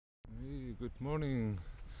Good morning,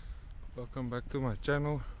 welcome back to my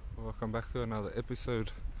channel, welcome back to another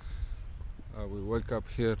episode. We wake up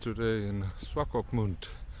here today in Swakopmund.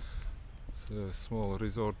 It's a small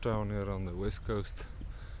resort town here on the west coast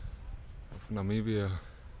of Namibia.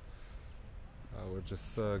 We're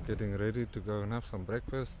just getting ready to go and have some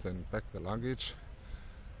breakfast and pack the luggage.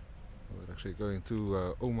 We're actually going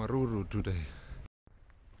to Omaruru today.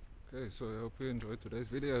 Okay, so I hope you enjoyed today's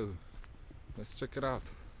video. Let's check it out.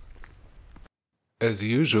 As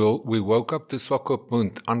usual, we woke up to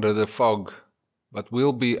Swakopmund under the fog, but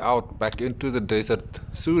we'll be out back into the desert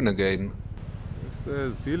soon again. It's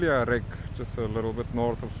the Zelia wreck, just a little bit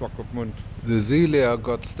north of Swakopmund. The Zelia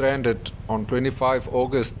got stranded on 25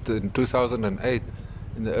 August in 2008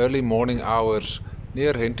 in the early morning hours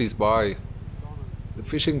near Henties Bay. The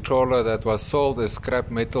fishing trawler that was sold as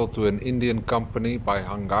scrap metal to an Indian company by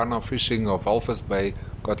Hangana Fishing of Walvis Bay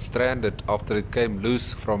got stranded after it came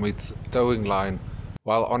loose from its towing line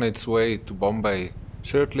while on its way to Bombay.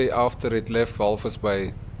 Shortly after it left Walvis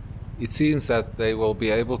Bay, it seems that they will be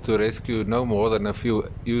able to rescue no more than a few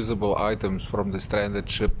usable items from the stranded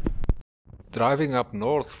ship. Driving up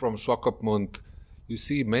north from Swakopmund, you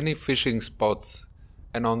see many fishing spots,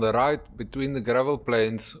 and on the right between the gravel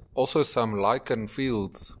plains also some lichen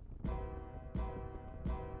fields.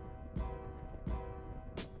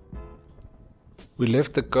 We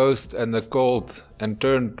left the coast and the cold and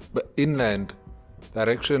turned inland,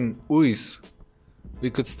 direction Uys. We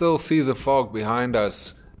could still see the fog behind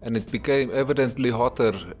us, and it became evidently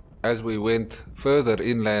hotter as we went further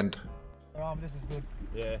inland. This is good.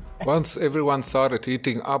 Yeah. Once everyone started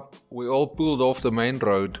heating up, we all pulled off the main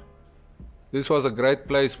road. This was a great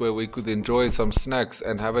place where we could enjoy some snacks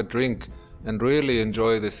and have a drink and really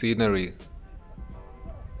enjoy the scenery.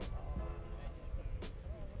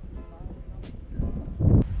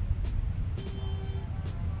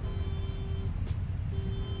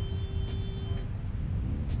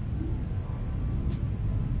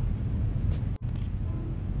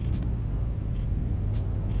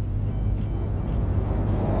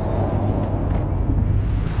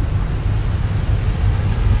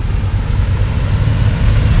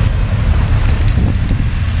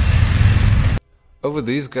 Over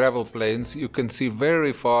these gravel plains you can see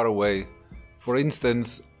very far away. For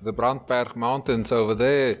instance, the Brandberg Mountains over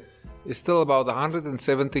there is still about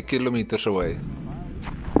 170 kilometers away.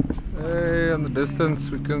 Hey, in the distance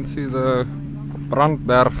we can see the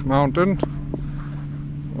Brandberg Mountain,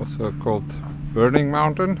 also called Burning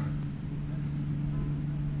Mountain.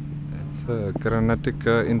 It's a granitic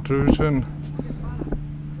intrusion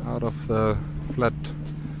out of the flat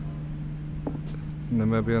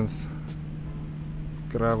Namibian's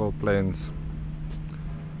gravel plains.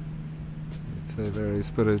 It's a very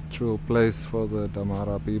spiritual place for the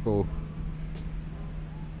Damara people.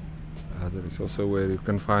 There is also where you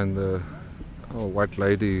can find the White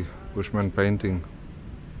Lady Bushman painting.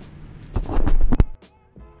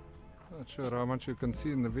 Not sure how much you can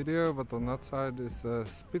see in the video, but on that side is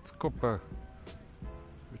Spitskoppe,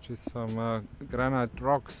 which is some granite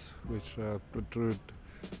rocks which protrude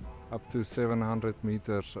up to 700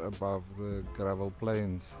 meters above the gravel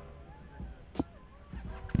plains.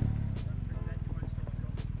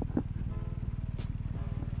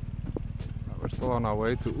 We're still on our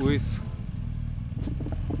way to Uys.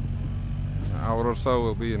 An hour or so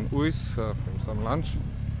we'll be in Uys from some lunch,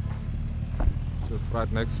 just right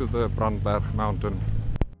next to the Brandberg Mountain.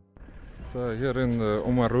 So here in the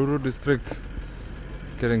Omaruru district,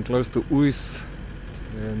 getting close to Uys.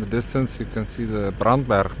 In the distance you can see the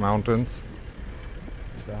Brandberg Mountains,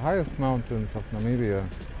 the highest mountains of Namibia,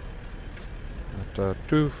 at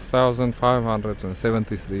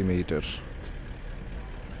 2,573 meters.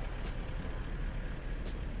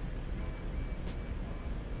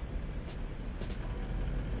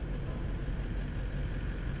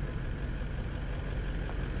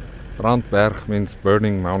 Brandberg means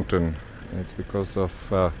burning mountain. It's because of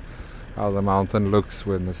how the mountain looks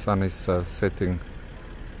when the sun is setting.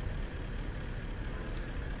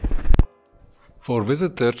 For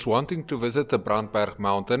visitors wanting to visit the Brandberg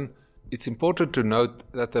Mountain, it's important to note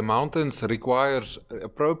that the mountains requires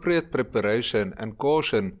appropriate preparation and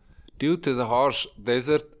caution due to the harsh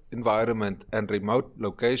desert environment and remote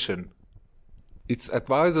location. It's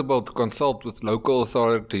advisable to consult with local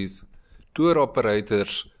authorities, tour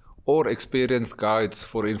operators, or experienced guides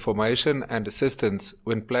for information and assistance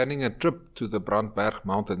when planning a trip to the Brandberg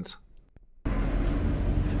Mountains.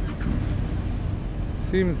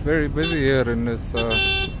 Seems very busy here in this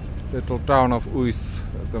little town of Uys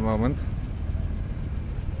at the moment.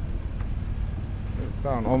 This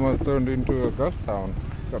town almost turned into a ghost town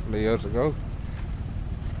a couple of years ago.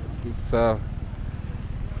 This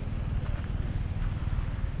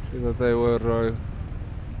see that they were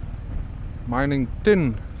mining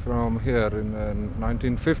tin from here in the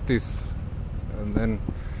 1950s, and then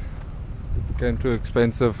it became too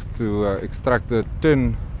expensive to extract the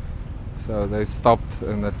tin, so they stopped,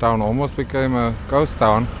 and the town almost became a ghost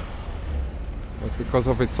town. But because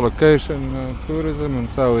of its location, tourism and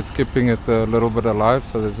so is keeping it a little bit alive.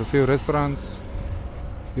 So there's a few restaurants,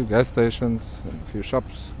 a few gas stations, and a few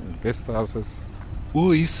shops and guest houses.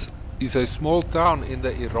 Uys is a small town in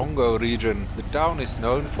the Erongo region. The town is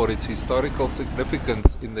known for its historical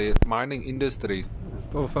significance in the mining industry. There's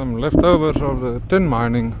still some leftovers of the tin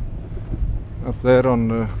mining up there on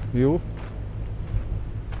the hill.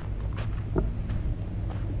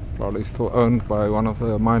 It's probably still owned by one of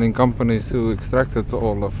the mining companies who extracted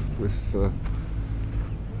all of this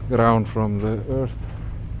ground from the earth.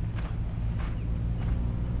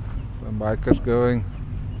 Some bikers going.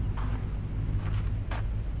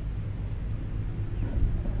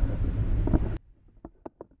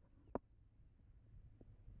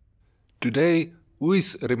 Today,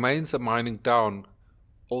 Uys remains a mining town.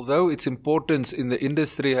 Although its importance in the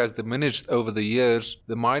industry has diminished over the years,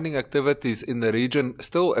 the mining activities in the region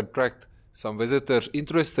still attract some visitors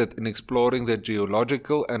interested in exploring the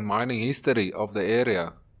geological and mining history of the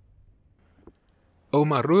area.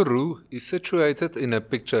 Omaruru is situated in a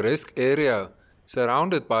picturesque area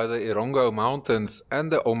surrounded by the Erongo Mountains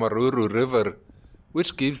and the Omaruru River,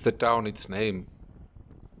 which gives the town its name.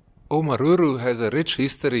 Omaruru has a rich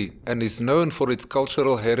history and is known for its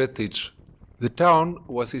cultural heritage. The town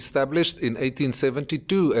was established in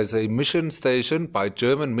 1872 as a mission station by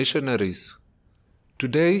German missionaries.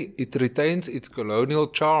 Today, it retains its colonial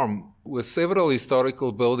charm with several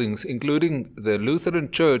historical buildings, including the Lutheran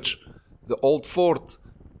Church, the Old Fort,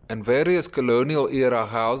 and various colonial-era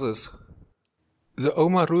houses. The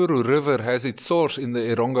Omaruru River has its source in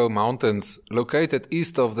the Erongo Mountains, located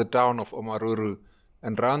east of the town of Omaruru,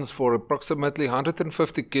 and runs for approximately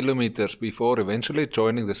 150 kilometers before eventually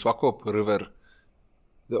joining the Swakopmund River.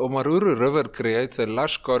 The Omaruru River creates a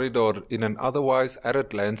lush corridor in an otherwise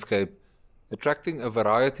arid landscape, attracting a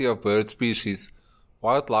variety of bird species,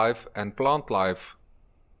 wildlife and plant life.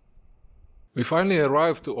 We finally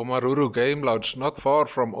arrived to Omaruru Game Lodge not far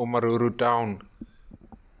from Omaruru town.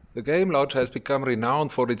 The Game Lodge has become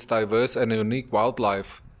renowned for its diverse and unique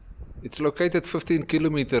wildlife. It's located 15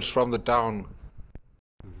 kilometers from the town.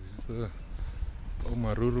 This is the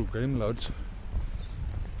Omaruru Game Lodge.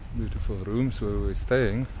 Beautiful rooms where we're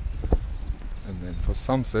staying. And then for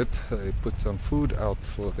sunset they put some food out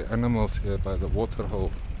for the animals here by the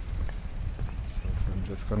waterhole. So I'm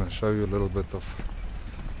just going to show you a little bit of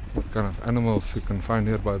what kind of animals you can find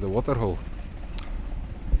here by the waterhole.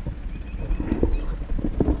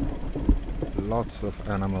 Lots of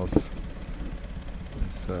animals.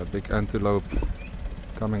 There's a big antelope.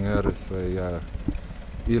 Coming here is a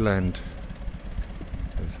eland.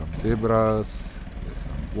 There's some zebras, there's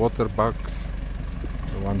some water bucks,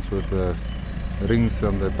 the ones with the rings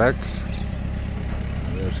on their backs.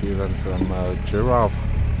 There's even some giraffe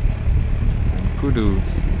and kudu.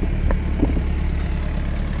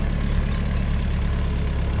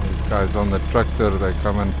 These guys on the tractor, they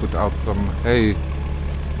come and put out some hay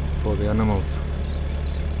for the animals.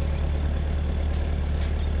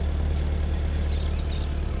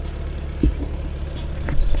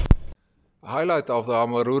 A highlight of the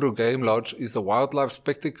Omaruru Game Lodge is the wildlife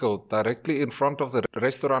spectacle directly in front of the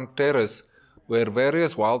restaurant terrace, where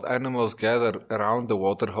various wild animals gather around the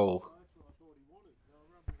waterhole.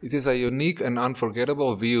 It is a unique and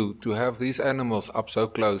unforgettable view to have these animals up so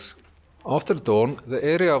close. After dawn, the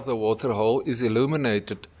area of the waterhole is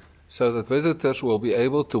illuminated, so that visitors will be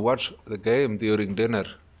able to watch the game during dinner.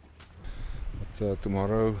 But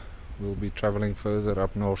tomorrow we'll be traveling further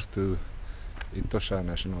up north to Etosha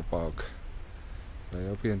National Park. So I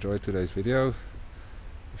hope you enjoyed today's video.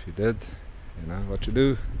 If you did, you know what to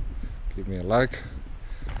do. Give me a like,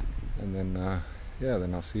 and then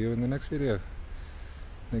then I'll see you in the next video.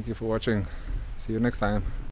 Thank you for watching. See you next time.